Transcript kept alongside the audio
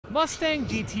Mustang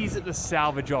GTs at the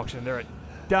salvage auction, they're a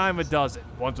dime a dozen.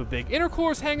 Ones with big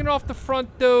intercooler hanging off the front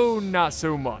though, not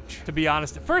so much. To be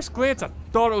honest, at first glance I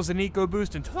thought it was an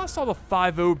EcoBoost until I saw the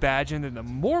 5.0 badge, and then the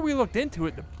more we looked into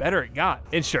it, the better it got.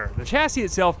 And sure, the chassis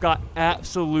itself got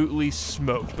absolutely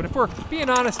smoked, but if we're being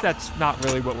honest, that's not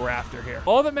really what we're after here.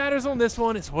 All that matters on this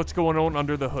one is what's going on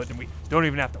under the hood, and we don't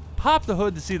even have to pop the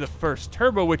hood to see the first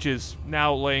turbo, which is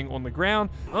now laying on the ground.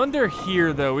 Under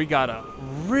here though, we got a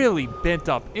really bent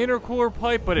up intercooler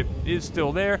pipe, but it is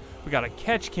still there. We got a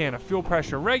catch can, a fuel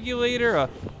pressure regulator, a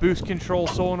boost control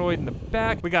solenoid in the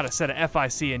back. We got a set of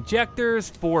FIC injectors,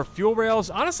 4 fuel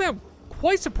rails. Honestly, I'm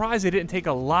quite surprised they didn't take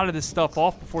a lot of this stuff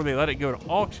off before they let it go to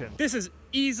auction. This is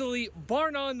easily,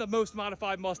 bar none, the most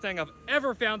modified Mustang I've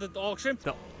ever found at the auction.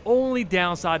 The only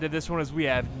downside to this one is we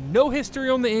have no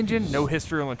history on the engine, no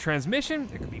history on the transmission.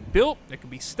 It could be built, it could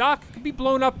be stock, it could be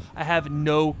blown up. I have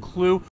no clue.